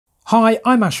Hi,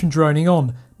 I'm Ash from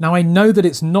DroningON. Now I know that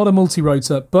it's not a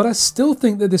multi-rotor, but I still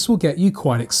think that this will get you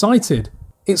quite excited.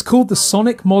 It's called the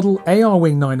Sonic Model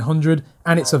AR-Wing 900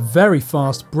 and it's a very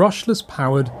fast brushless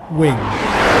powered wing.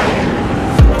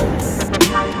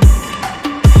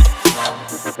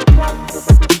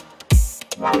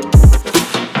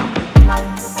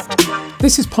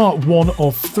 This is part 1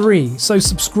 of 3, so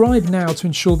subscribe now to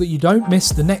ensure that you don't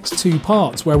miss the next 2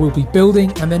 parts where we'll be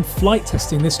building and then flight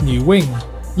testing this new wing.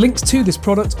 Links to this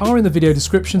product are in the video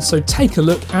description, so take a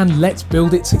look and let's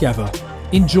build it together.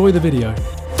 Enjoy the video.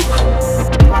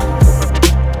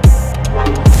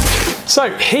 So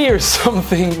here's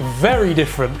something very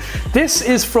different. This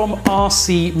is from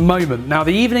RC Moment. Now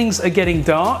the evenings are getting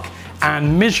dark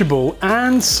and miserable,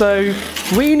 and so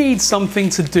we need something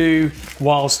to do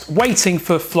whilst waiting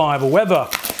for flyable weather.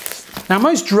 Now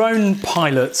most drone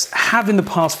pilots have in the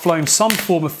past flown some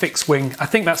form of fixed wing. I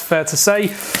think that's fair to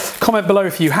say. Comment below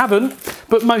if you haven't,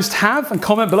 but most have, and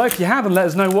comment below if you have and let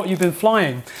us know what you've been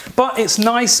flying. But it's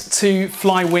nice to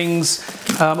fly wings.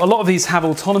 A lot of these have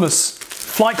autonomous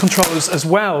flight controllers as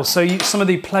well, so some of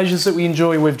the pleasures that we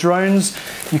enjoy with drones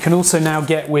you can also now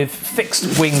get with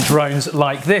fixed wing drones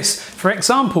like this. For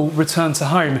example, return to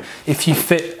home if you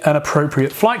fit an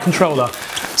appropriate flight controller.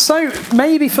 So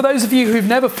maybe for those of you who've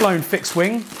never flown fixed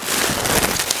wing,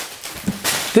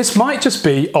 this might just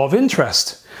be of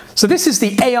interest. So this is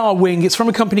the AR wing. It's from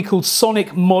a company called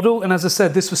Sonic Modell, and as I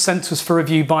said, this was sent to us for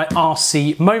review by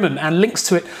RC Moment, and links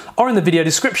to it are in the video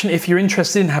description if you're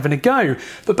interested in having a go.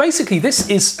 But basically this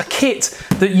is a kit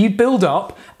that you build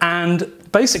up and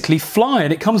basically fly,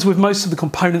 and it comes with most of the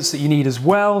components that you need as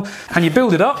well, and you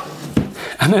build it up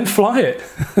and then fly it.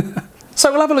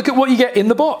 So we'll have a look at what you get in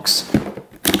the box.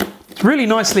 It's really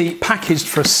nicely packaged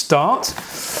for a start,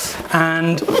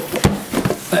 and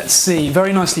let's see,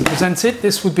 very nicely presented.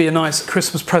 This would be a nice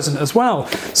Christmas present as well.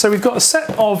 So we've got a set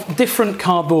of different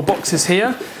cardboard boxes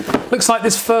here. Looks like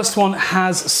this first one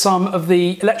has some of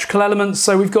the electrical elements.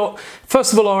 So we've got,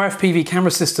 first of all, our FPV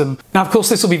camera system. Now, of course,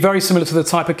 this will be very similar to the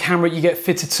type of camera you get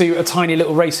fitted to a tiny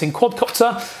little racing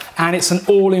quadcopter, and it's an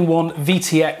all-in-one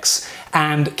VTX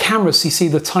and camera. So you see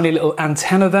the tiny little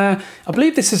antenna there. I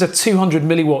believe this is a 200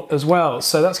 milliwatt as well,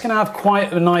 so that's going to have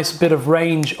quite a nice bit of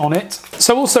range on it.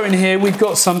 So also in here we've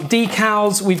got some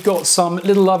decals, we've got some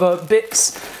little other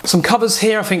bits, some covers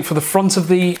here I think for the front of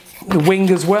the wing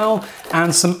as well,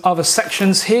 and some other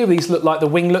sections here. These look like the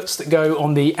winglets that go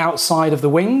on the outside of the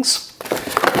wings.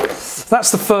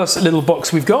 That's the first little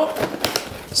box we've got.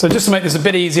 So just to make this a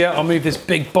bit easier, I'll move this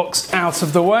big box out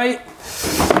of the way.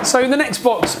 So in the next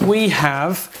box we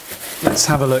have, let's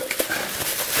have a look.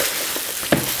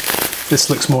 This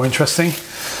looks more interesting.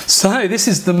 So this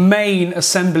is the main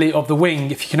assembly of the wing,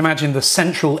 if you can imagine the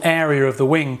central area of the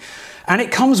wing. And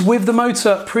it comes with the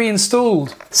motor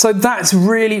pre-installed. So that's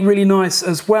really, really nice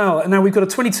as well. And now we've got a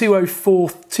 2204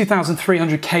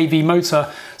 2300 kV motor.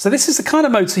 So this is the kind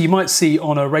of motor you might see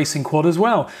on a racing quad as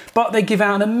well. But they give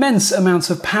out an immense amount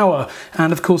of power.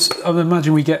 And of course, I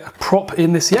imagine we get a prop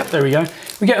in this. Yep, there we go.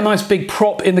 We get a nice big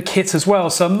prop in the kit as well.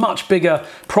 So a much bigger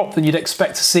prop than you'd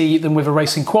expect to see than with a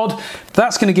racing quad.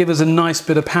 That's going to give us a nice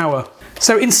bit of power.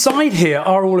 So inside here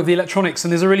are all of the electronics,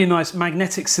 and there's a really nice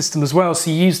magnetic system as well. So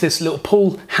you use this little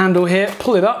pull handle here,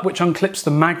 pull it up, which unclips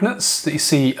the magnets that you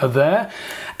see are there.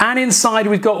 And inside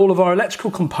we've got all of our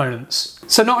electrical components.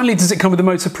 So not only does it come with the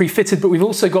motor pre-fitted, but we've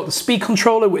also got the speed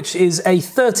controller, which is a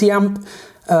 30 amp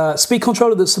speed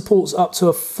controller that supports up to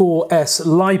a 4S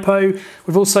LiPo.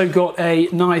 We've also got a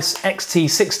nice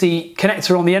XT60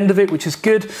 connector on the end of it, which is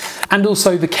good, and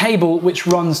also the cable which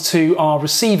runs to our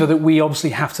receiver that we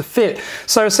obviously have to fit.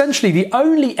 So essentially the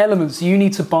only elements you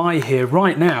need to buy here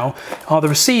right now are the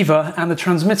receiver and the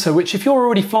transmitter, which if you're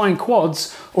already flying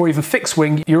quads or even fixed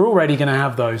wing, you're already going to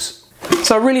have those.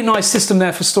 So a really nice system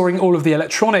there for storing all of the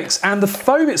electronics, and the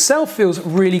foam itself feels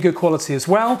really good quality as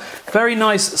well. Very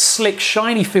nice, slick,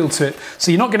 shiny feel to it.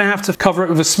 So you're not going to have to cover it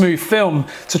with a smooth film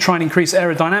to try and increase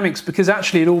aerodynamics, because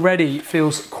actually it already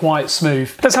feels quite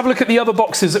smooth. Let's have a look at the other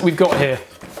boxes that we've got here.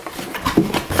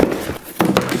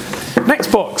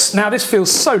 Next box. Now this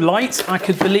feels so light, I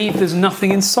could believe there's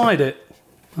nothing inside it.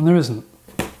 And there isn't.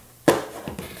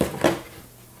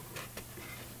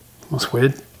 That's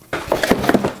weird.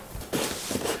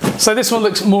 So this one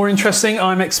looks more interesting.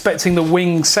 I'm expecting the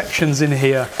wing sections in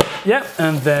here. Yep,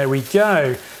 and there we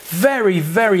go. Very,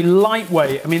 very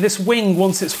lightweight. I mean, this wing,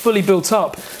 once it's fully built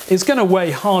up, is going to weigh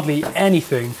hardly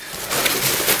anything.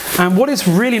 And what is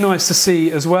really nice to see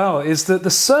as well is that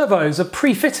the servos are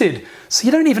pre-fitted. so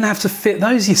you don't even have to fit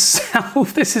those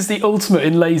yourself. This is the ultimate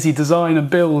in lazy design and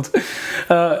build.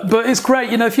 But it's great,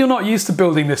 you know, if you're not used to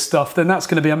building this stuff, then that's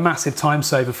going to be a massive time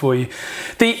saver for you.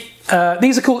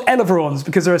 These are called elevators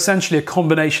because they're essentially a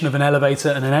combination of an elevator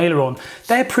and an aileron.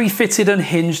 They're pre-fitted and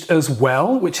hinged as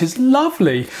well, which is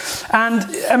lovely. And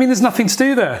I mean, there's nothing to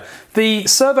do there. The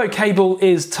servo cable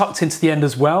is tucked into the end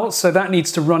as well, so that needs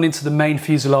to run into the main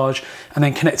fuselage and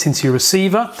then connect into your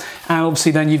receiver. And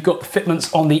obviously then you've got the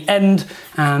fitments on the end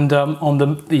and on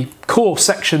the core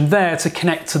section there to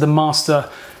connect to the master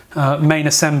main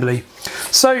assembly.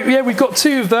 So yeah, we've got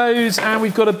two of those, and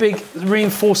we've got a big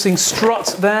reinforcing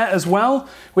strut there as well,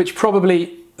 which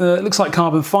probably looks like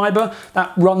carbon fiber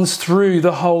that runs through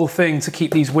the whole thing to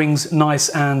keep these wings nice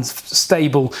and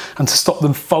stable and to stop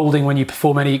them folding when you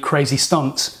perform any crazy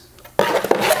stunts.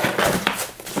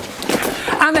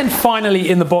 And then finally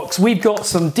in the box, we've got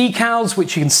some decals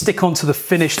which you can stick onto the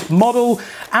finished model,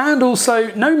 and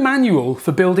also no manual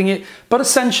for building it, but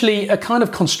essentially a kind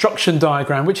of construction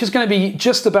diagram, which is going to be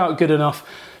just about good enough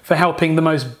for helping the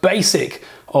most basic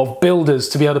of builders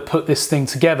to be able to put this thing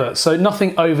together. So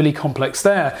nothing overly complex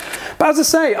there. But as I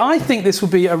say, I think this would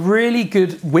be a really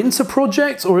good winter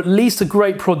project, or at least a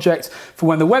great project for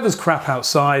when the weather's crap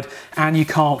outside and you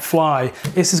can't fly.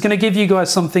 This is going to give you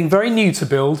guys something very new to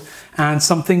build and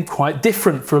something quite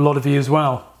different for a lot of you as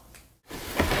well.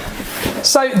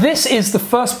 So this is the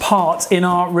first part in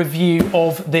our review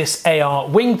of this AR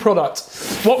wing product.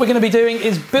 What we're going to be doing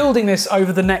is building this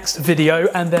over the next video,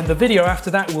 and then the video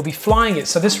after that we'll be flying it.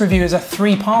 So this review is a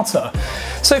three-parter.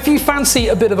 So if you fancy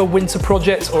a bit of a winter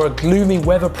project or a gloomy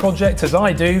weather project as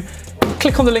I do,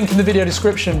 click on the link in the video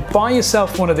description, buy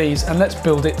yourself one of these and let's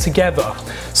build it together.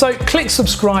 So click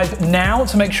subscribe now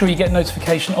to make sure you get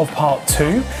notification of part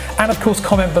 2, and of course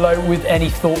comment below with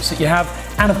any thoughts that you have,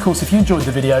 and of course if you enjoyed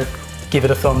the video, give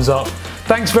it a thumbs up.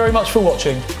 Thanks very much for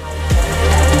watching.